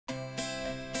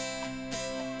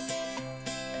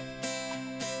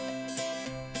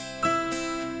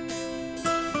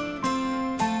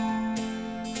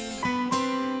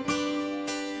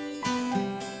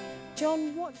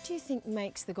What do you think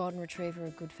makes the Golden Retriever a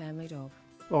good family dog?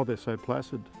 Oh, they're so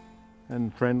placid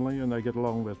and friendly, and they get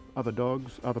along with other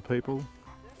dogs, other people,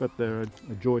 but they're a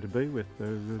joy to be with.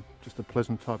 They're just a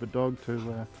pleasant type of dog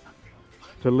to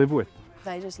live with.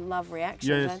 They just love reaction,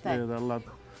 Yes, don't they? yeah, they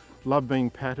love being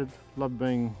patted, love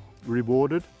being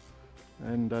rewarded,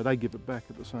 and they give it back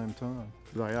at the same time.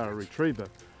 They are a retriever,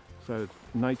 so it's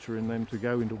nature in them to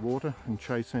go into water and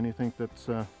chase anything that's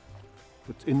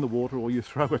in the water, or you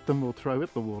throw at them or throw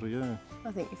at the water, yeah.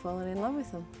 I think you've fallen in love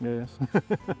with them. Yes,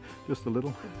 just a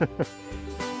little.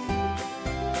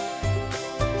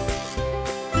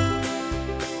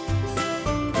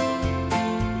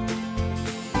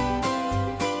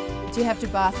 Do you have to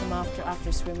bath them after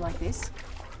a swim like this?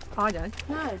 I don't.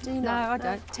 No, do you No, not? I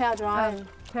don't. Towel dry?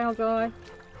 Towel dry.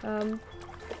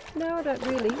 No, I don't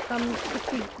really. If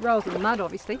she rolls in the mud,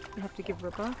 obviously, you have to give her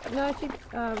a bath. But no,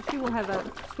 she will have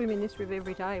a swim in this river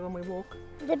every day when we walk.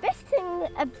 The best thing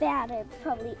about it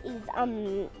probably is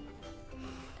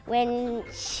when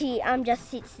she just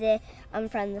sits there in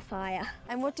front of the fire.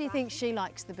 And what do you think she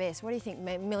likes the best? What do you think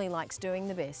Millie likes doing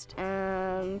the best?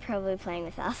 Probably playing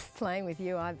with us. Playing with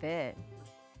you, I bet.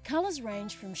 Colours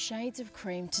range from shades of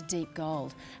cream to deep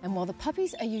gold, and while the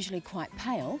puppies are usually quite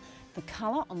pale, the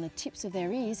colour on the tips of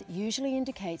their ears usually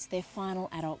indicates their final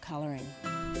adult colouring.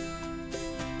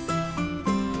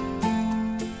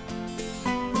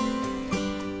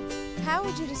 How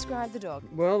would you describe the dog?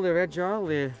 Well, they're agile,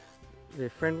 they're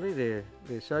friendly,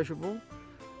 they're sociable.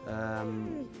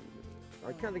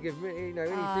 I can't think of anything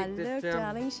Look, that.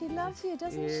 darling, she loves you,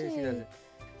 doesn't yeah, she? she does.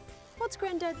 What's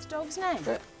Granddad's dog's name?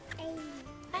 Amy.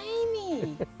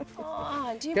 Amy.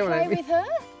 Oh, do you Come on, play Amy. with her?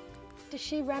 Does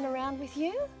she run around with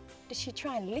you? Does she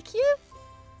try and lick you?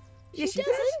 Yes, she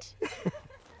she doesn't.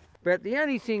 But the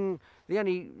only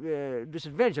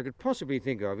disadvantage I could possibly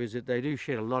think of is that they do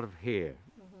shed a lot of hair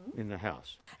in the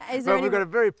house. Is there But we've any- got a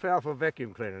very powerful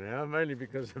vacuum cleaner now, mainly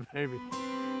because of Amy.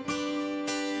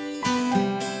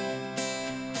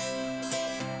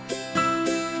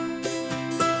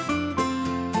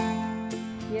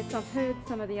 Yes, I've heard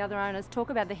some of the other owners talk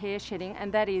about the hair shedding,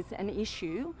 and that is an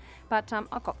issue. But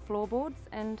I've got floorboards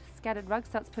and scattered rugs,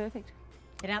 so it's perfect.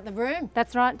 Get out the broom.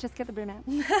 That's right, just get the broom out.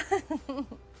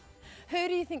 Who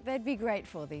do you think they'd be great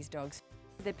for, these dogs?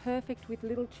 They're perfect with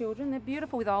little children, they're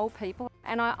beautiful with old people.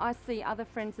 And I see other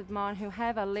friends of mine who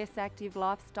have a less active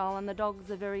lifestyle and the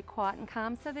dogs are very quiet and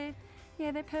calm, so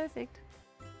they're perfect.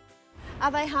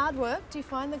 Are they hard work? Do you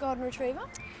find the Golden Retriever?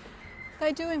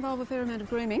 They do involve a fair amount of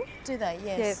grooming. Do they?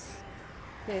 Yes.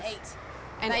 Yes. Eat.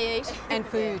 And They eat. And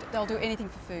food. They'll do anything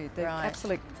for food. They're Right.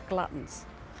 absolute gluttons.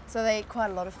 So they eat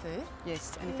quite a lot of food.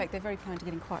 Yes, and in fact they're very prone to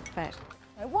getting quite fat.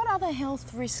 What other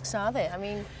health risks are there? I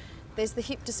mean, there's the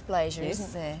hip dysplasia, Yes.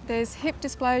 isn't there? There's hip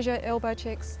dysplasia, elbow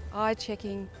checks, eye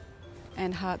checking,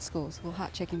 and heart scores, or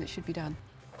heart checking that should be done.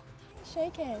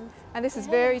 Shake hands. And this is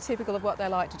very typical of what they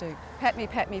like to do. Pat me,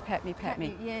 pat me, pat me, pat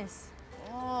me. Yes.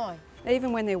 Oh,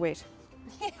 Even when they're wet.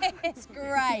 yes,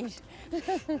 great.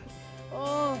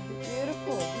 Oh,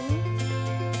 beautiful.